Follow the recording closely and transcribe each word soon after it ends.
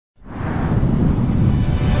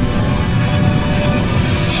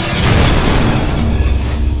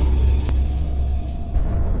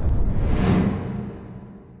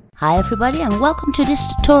Hi everybody, and welcome to this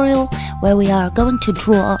tutorial where we are going to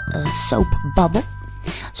draw a soap bubble.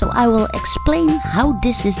 So I will explain how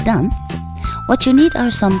this is done. What you need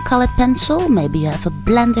are some colored pencil, maybe you have a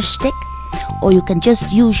blender stick, or you can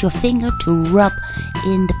just use your finger to rub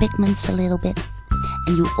in the pigments a little bit.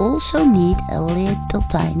 And you also need a little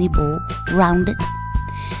tiny ball, rounded,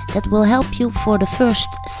 that will help you for the first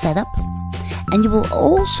setup. And you will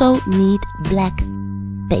also need black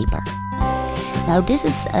paper. Now this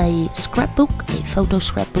is a scrapbook, a photo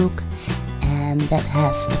scrapbook, and that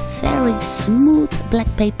has a very smooth black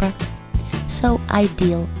paper, so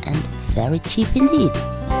ideal and very cheap indeed.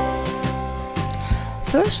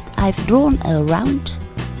 First I've drawn around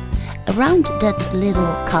that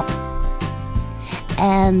little cup,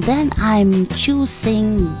 and then I'm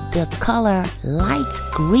choosing the color light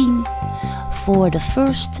green for the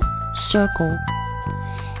first circle,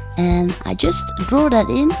 and I just draw that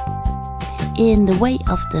in the way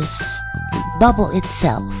of this bubble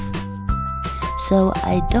itself. So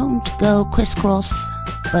I don't go crisscross,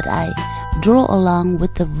 but I draw along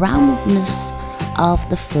with the roundness of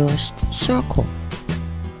the first circle.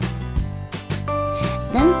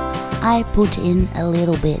 Then I put in a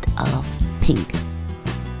little bit of pink.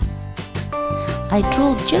 I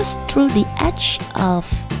draw just through the edge of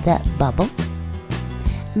that bubble,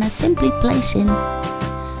 and I simply place in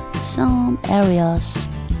some areas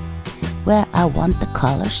where I want the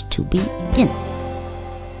colors to be in.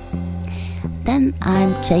 Then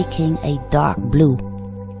I'm taking a dark blue.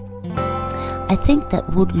 I think that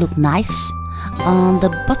would look nice on the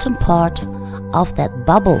bottom part of that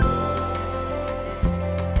bubble.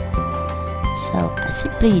 So I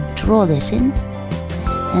simply draw this in,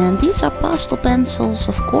 and these are pastel pencils,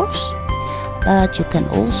 of course, but you can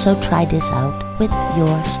also try this out with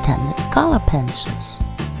your standard color pencils.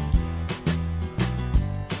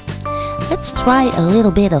 Let's try a little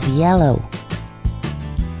bit of yellow.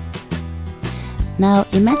 Now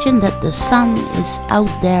imagine that the sun is out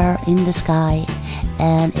there in the sky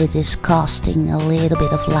and it is casting a little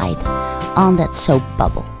bit of light on that soap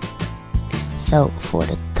bubble. So for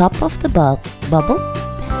the top of the bubble,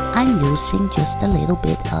 I'm using just a little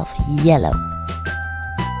bit of yellow.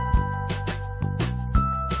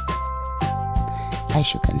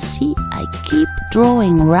 As you can see, I keep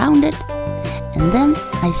drawing around it, and then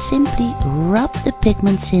I simply rub the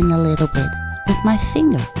pigments in a little bit with my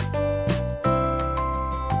finger.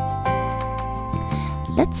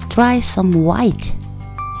 Let's try some white.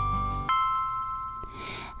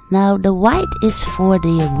 Now the white is for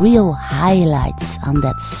the real highlights on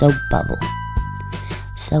that soap bubble.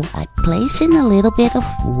 So I place in a little bit of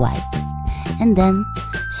white and then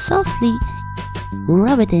softly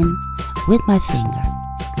rub it in with my finger.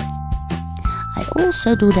 I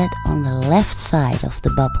also do that on the left side of the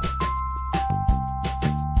bubble.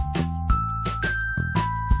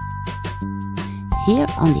 Here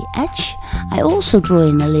on the edge, I also draw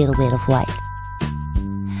in a little bit of white.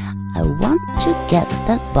 I want to get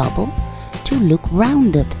that bubble to look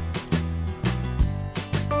rounded.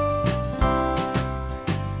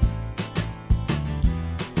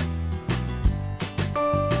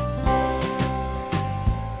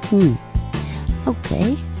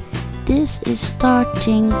 Okay. This is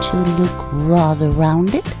starting to look rather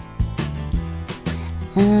rounded.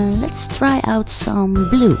 Let's try out some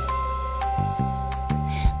blue.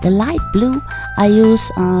 The light blue I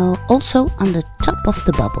use also on the top of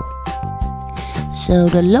the bubble. So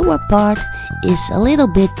the lower part is a little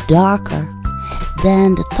bit darker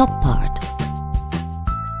than the top part.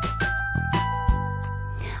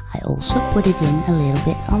 I also put it in a little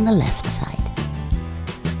bit on the left side.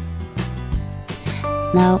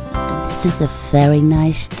 Now this is a very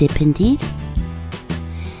nice tip indeed.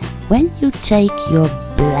 When you take your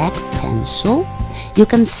black pencil, you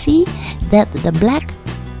can see that the black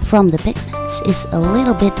from the pigments is a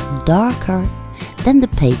little bit darker than the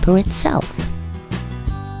paper itself.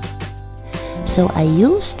 So I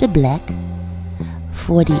use the black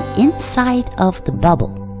for the inside of the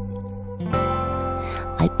bubble.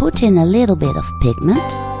 I put in a little bit of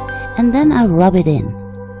pigment and then I rub it in.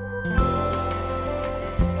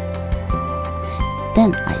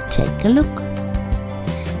 Then I take a look,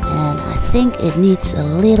 and I think it needs a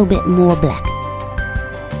little bit more black.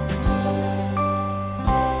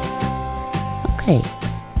 Okay,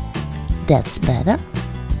 that's better.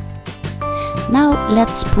 Now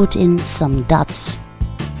let's put in some dots.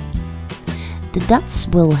 The dots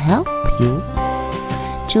will help you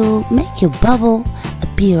to make your bubble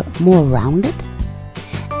appear more rounded,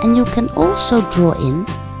 and you can also draw in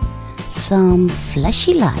some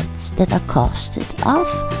flashy lights that are casted off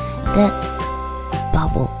that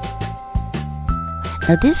bubble.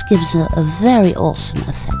 Now this gives a very awesome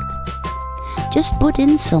effect. Just put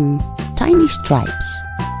in some tiny stripes,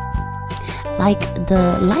 like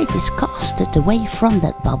the light is casted away from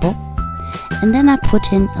that bubble, and then I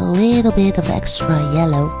put in a little bit of extra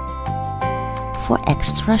yellow for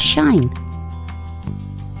extra shine.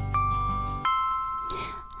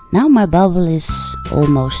 Now my bubble is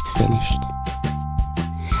almost finished.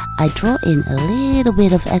 I draw in a little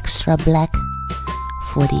bit of extra black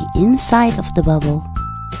for the inside of the bubble,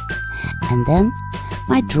 and then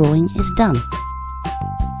my drawing is done.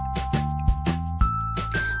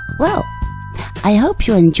 Well, I hope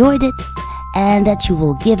you enjoyed it and that you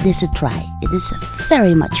will give this a try. It is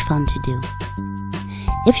very much fun to do.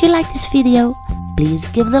 If you like this video, please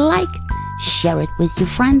give it a like, share it with your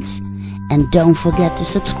friends, and don't forget to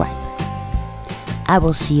subscribe. I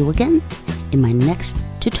will see you again in my next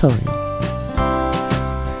tutorial.